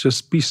 listen,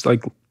 just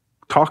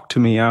talk to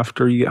me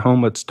after you get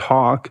home, let's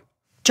talk.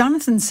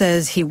 Jonathan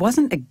says he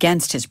wasn't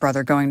against his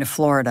brother going to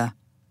Florida.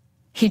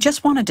 He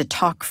just wanted to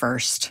talk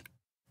first,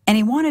 and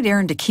he wanted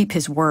Aaron to keep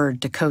his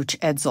word to Coach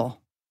Edsel.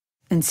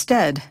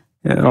 Instead...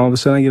 And all of a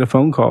sudden I get a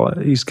phone call,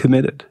 he's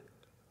committed.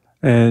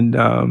 And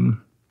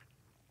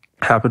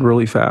happened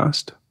really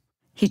fast.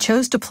 He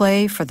chose to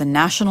play for the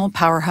national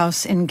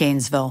powerhouse in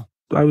Gainesville.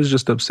 I was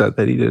just upset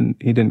that he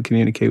didn't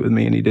communicate with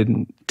me and he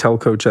didn't tell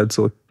Coach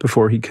Edsel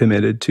before he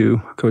committed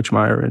to Coach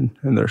Meyer and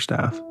their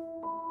staff.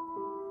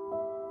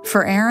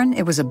 For Aaron,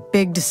 it was a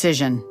big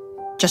decision,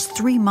 just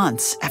 3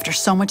 months after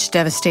so much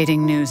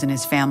devastating news in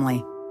his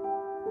family.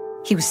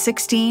 He was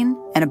 16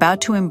 and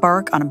about to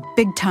embark on a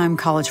big-time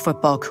college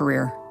football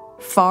career,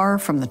 far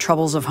from the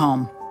troubles of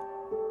home.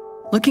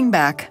 Looking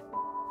back,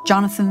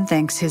 Jonathan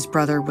thinks his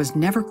brother was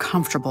never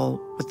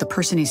comfortable with the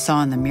person he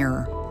saw in the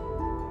mirror.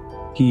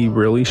 He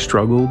really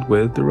struggled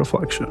with the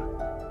reflection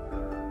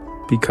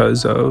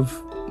because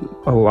of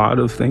a lot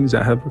of things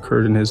that have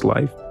occurred in his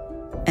life.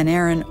 And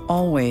Aaron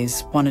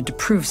always wanted to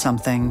prove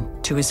something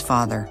to his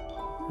father.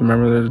 I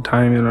remember there's a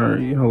time in our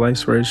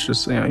lives where it's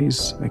just,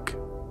 he's like,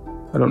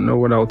 I don't know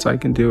what else I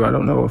can do. I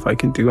don't know if I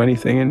can do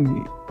anything.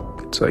 And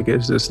it's like,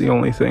 is this the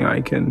only thing I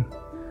can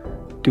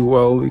do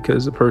well?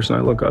 Because the person I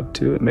look up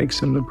to, it makes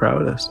him the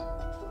proudest.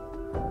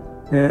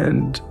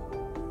 And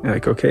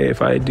Like, okay,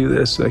 if I do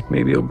this, like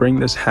maybe it'll bring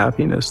this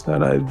happiness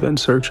that I've been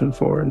searching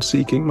for and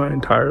seeking my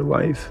entire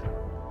life.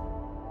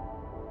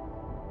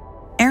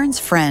 Aaron's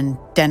friend,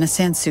 Dennis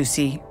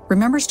Sansucci,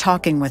 remembers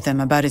talking with him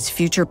about his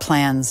future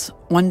plans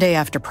one day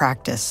after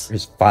practice.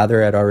 His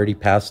father had already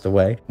passed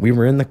away. We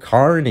were in the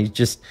car and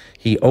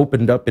he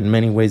opened up in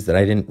many ways that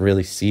I didn't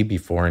really see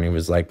before. And he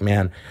was like,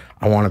 man,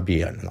 I want to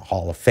be in the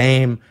Hall of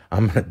Fame.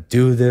 I'm going to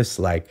do this.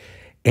 Like,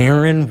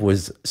 Aaron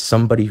was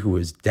somebody who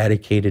was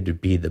dedicated to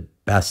be the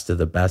best of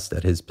the best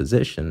at his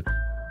position.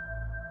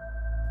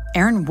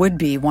 Aaron would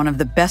be one of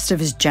the best of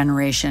his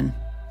generation,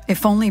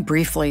 if only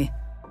briefly.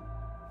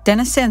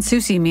 Dennis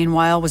Sansucci,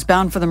 meanwhile, was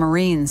bound for the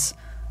Marines.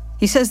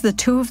 He says the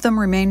two of them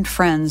remained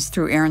friends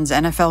through Aaron's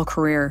NFL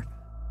career.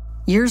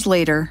 Years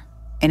later,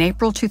 in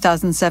April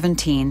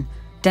 2017,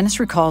 Dennis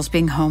recalls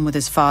being home with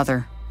his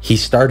father. He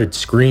started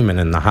screaming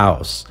in the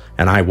house,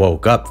 and I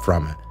woke up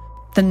from it.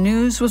 The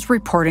news was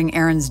reporting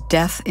Aaron's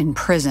death in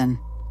prison.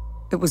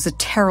 It was a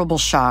terrible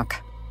shock.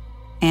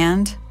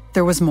 And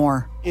there was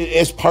more.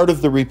 As part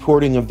of the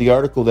reporting of the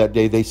article that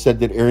day, they said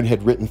that Aaron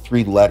had written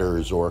 3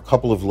 letters or a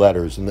couple of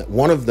letters, and that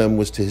one of them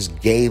was to his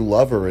gay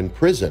lover in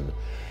prison.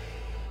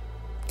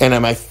 And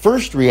my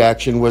first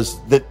reaction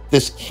was that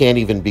this can't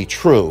even be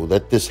true,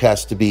 that this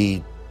has to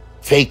be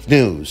fake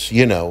news,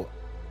 you know.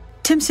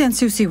 Tim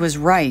Sansucci was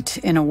right,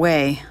 in a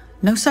way.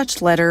 No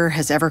such letter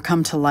has ever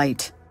come to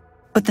light.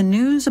 But the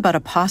news about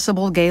a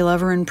possible gay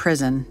lover in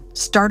prison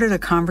started a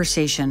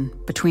conversation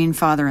between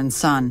father and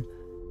son.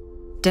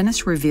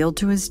 Dennis revealed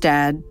to his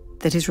dad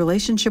that his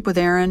relationship with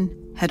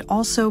Aaron had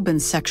also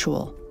been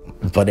sexual.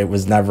 But it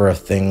was never a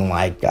thing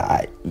like,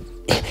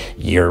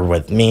 you're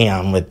with me,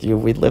 I'm with you.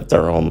 We lived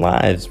our own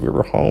lives. We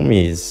were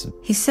homies.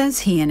 He says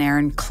he and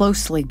Aaron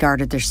closely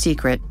guarded their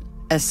secret,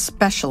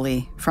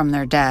 especially from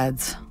their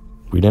dads.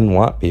 We didn't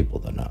want people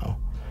to know.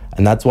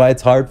 And that's why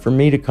it's hard for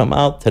me to come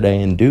out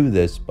today and do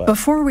this. But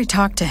before we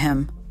talked to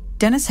him,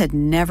 Dennis had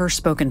never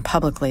spoken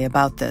publicly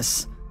about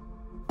this.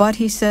 But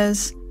he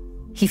says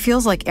he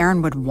feels like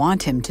Aaron would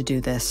want him to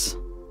do this.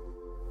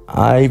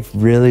 I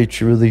really,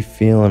 truly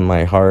feel in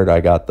my heart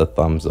I got the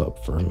thumbs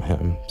up from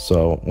him.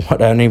 So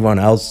what anyone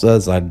else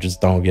says, I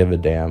just don't give a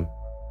damn.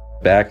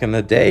 Back in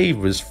the day, it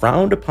was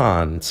frowned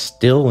upon.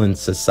 Still in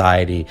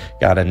society,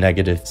 got a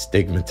negative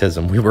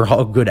stigmatism. We were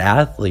all good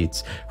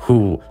athletes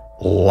who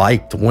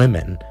liked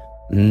women.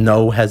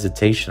 No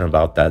hesitation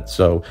about that.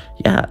 So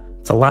yeah,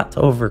 it's a lot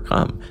to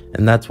overcome.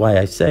 And that's why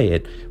I say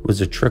it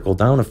was a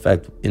trickle-down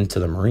effect into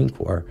the Marine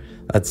Corps.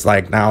 That's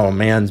like now a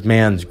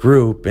man's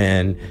group,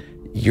 and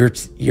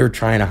you're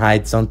trying to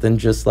hide something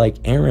just like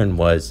Aaron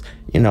was.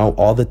 You know,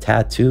 all the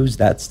tattoos,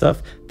 that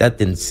stuff, that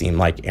didn't seem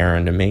like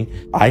Aaron to me.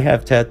 I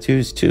have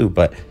tattoos too,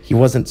 but he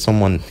wasn't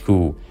someone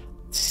who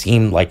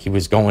seemed like he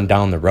was going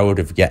down the road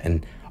of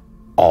getting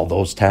all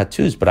those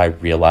tattoos. But I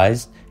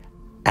realized,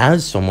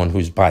 as someone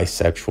who's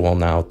bisexual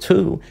now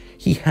too,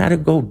 he had to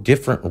go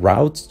different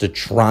routes to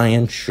try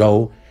and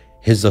show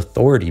his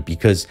authority,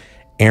 because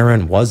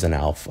Aaron was an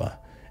alpha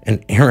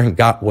and Aaron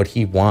got what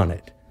he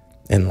wanted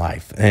in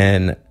life.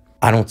 And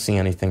I don't see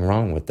anything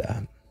wrong with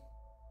that.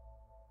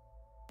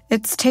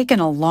 It's taken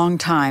a long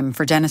time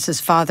for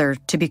Dennis's father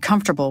to be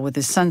comfortable with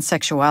his son's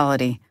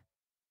sexuality.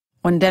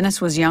 When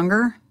Dennis was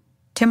younger,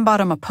 Tim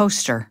bought him a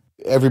poster.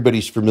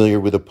 Everybody's familiar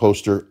with a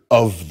poster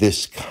of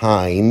this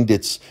kind.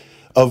 It's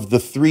of the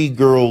 3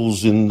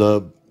 girls in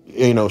the,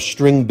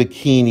 string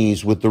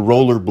bikinis with the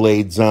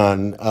rollerblades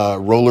on,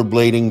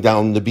 rollerblading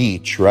down the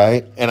beach,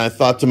 right? And I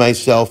thought to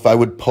myself, I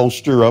would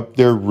poster up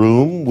their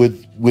room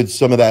with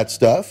some of that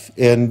stuff,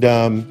 and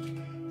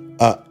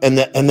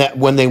that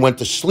when they went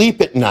to sleep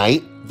at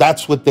night,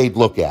 that's what they'd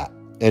look at,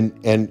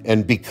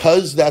 and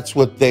because that's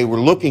what they were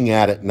looking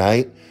at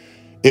night,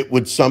 it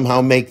would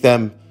somehow make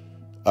them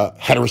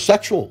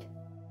heterosexual,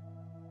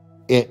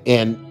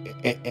 and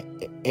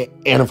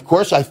of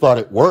course I thought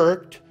it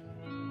worked.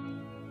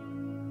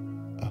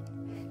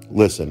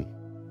 Listen,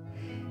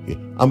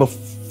 I'm a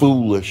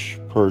foolish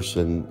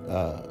person.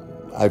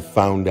 I've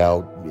found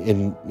out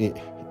and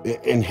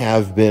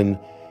have been.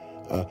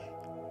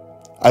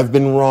 I've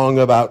been wrong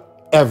about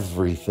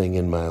everything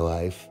in my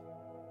life.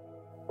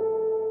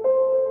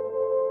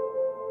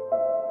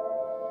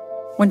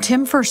 When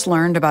Tim first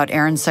learned about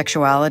Aaron's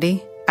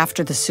sexuality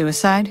after the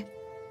suicide,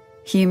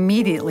 he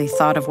immediately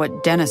thought of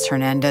what Dennis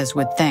Hernandez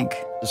would think.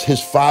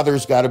 His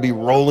father's got to be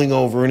rolling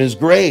over in his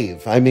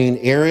grave. I mean,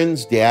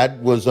 Aaron's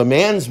dad was a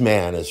man's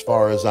man as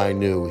far as I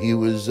knew. He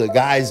was a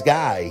guy's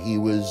guy. He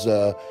was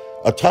a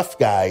tough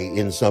guy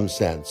in some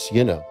sense,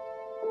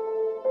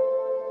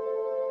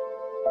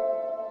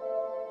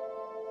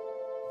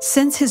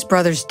 Since his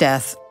brother's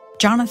death,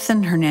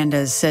 Jonathan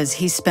Hernandez says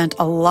he spent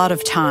a lot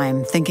of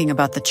time thinking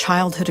about the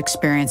childhood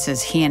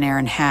experiences he and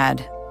Aaron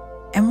had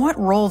and what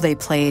role they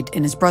played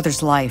in his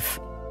brother's life.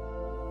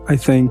 I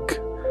think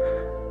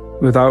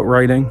without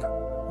writing,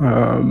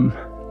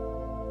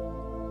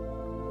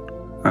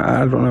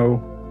 I don't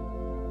know,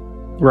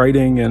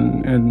 writing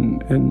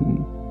and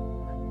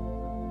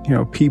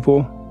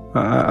people,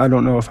 I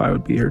don't know if I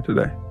would be here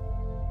today.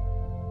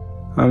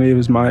 It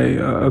was my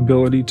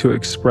ability to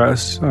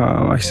express.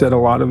 I said a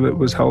lot of it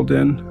was held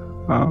in.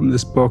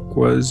 This book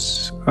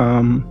was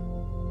the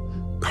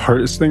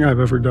hardest thing I've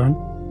ever done.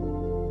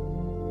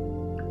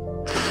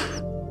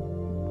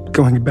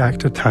 Going back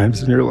to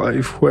times in your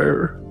life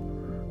where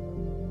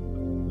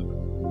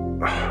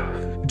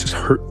it just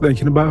hurt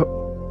thinking about.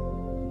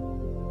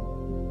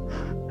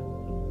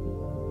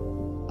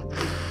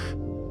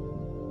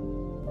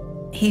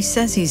 He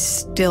says he's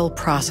still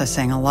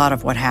processing a lot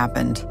of what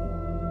happened.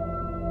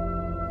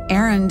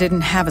 Aaron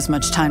didn't have as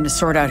much time to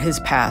sort out his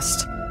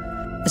past.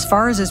 As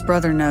far as his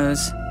brother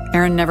knows,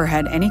 Aaron never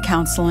had any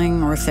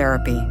counseling or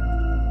therapy.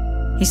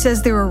 He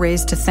says they were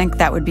raised to think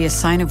that would be a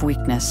sign of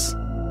weakness.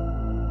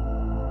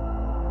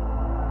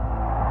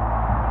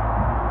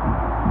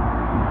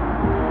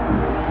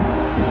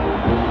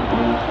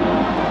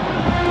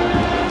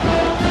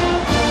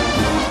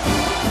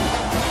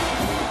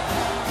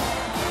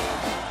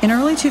 In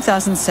early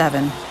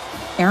 2007,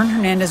 Aaron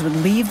Hernandez would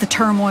leave the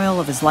turmoil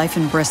of his life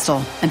in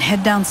Bristol and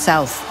head down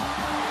south.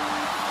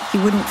 He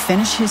wouldn't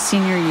finish his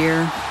senior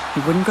year, he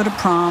wouldn't go to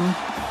prom,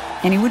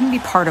 and he wouldn't be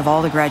part of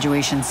all the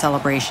graduation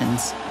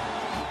celebrations.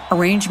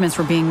 Arrangements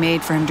were being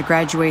made for him to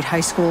graduate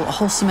high school a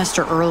whole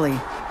semester early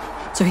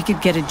so he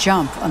could get a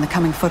jump on the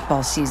coming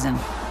football season.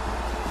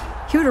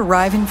 He would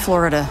arrive in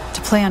Florida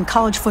to play on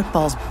college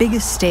football's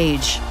biggest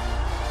stage,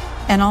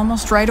 and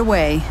almost right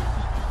away,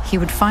 he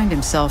would find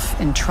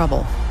himself in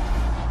trouble.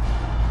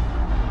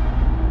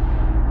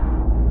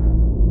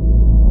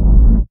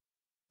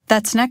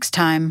 That's next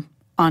time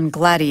on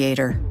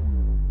Gladiator.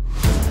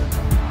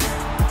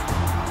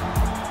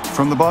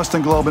 From the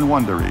Boston Globe and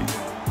Wondery,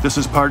 this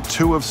is part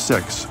 2 of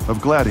 6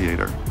 of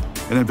Gladiator,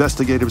 an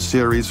investigative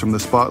series from the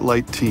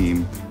Spotlight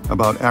team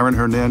about Aaron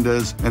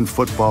Hernandez and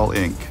Football,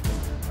 Inc.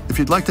 If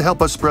you'd like to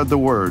help us spread the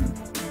word,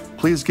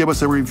 please give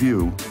us a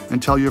review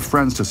and tell your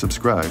friends to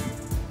subscribe.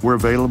 We're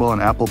available on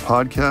Apple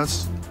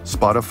Podcasts,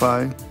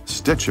 Spotify,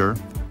 Stitcher,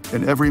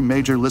 and every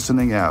major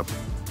listening app,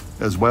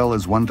 as well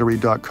as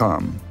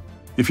Wondery.com.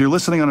 If you're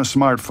listening on a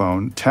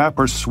smartphone, tap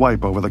or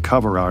swipe over the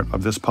cover art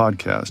of this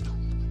podcast.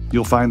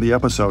 You'll find the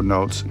episode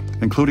notes,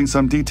 including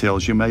some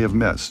details you may have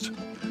missed.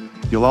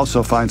 You'll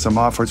also find some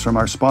offers from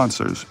our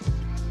sponsors.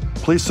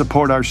 Please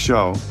support our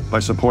show by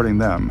supporting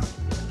them.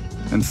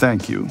 And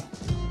thank you.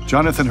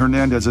 Jonathan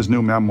Hernandez's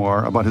new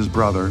memoir about his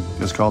brother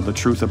is called The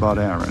Truth About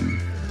Aaron.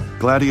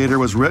 Gladiator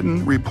was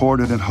written,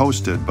 reported, and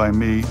hosted by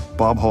me,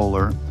 Bob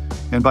Hohler,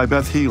 and by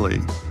Beth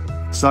Healy,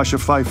 Sasha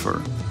Pfeiffer,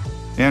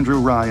 Andrew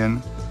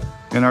Ryan,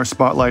 and our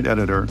Spotlight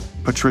editor,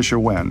 Patricia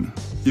Wen.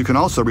 You can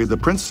also read the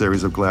print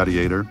series of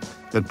Gladiator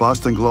at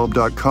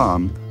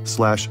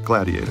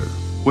bostonglobe.com/gladiator.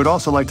 We'd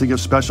also like to give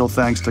special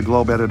thanks to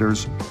Globe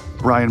editors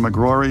Brian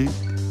McGrory,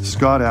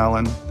 Scott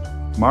Allen,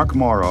 Mark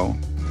Morrow,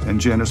 and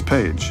Janice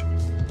Page,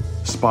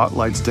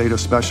 Spotlight's data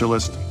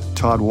specialist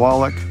Todd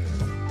Wallach,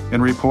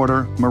 and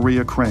reporter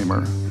Maria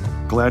Kramer.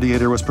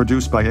 Gladiator was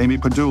produced by Amy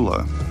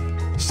Padula,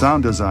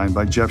 sound design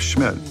by Jeff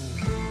Schmidt,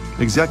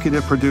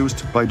 executive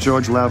produced by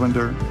George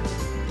Lavender,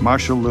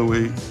 Marshall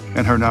Louis,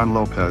 and Hernan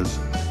Lopez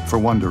for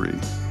Wondery.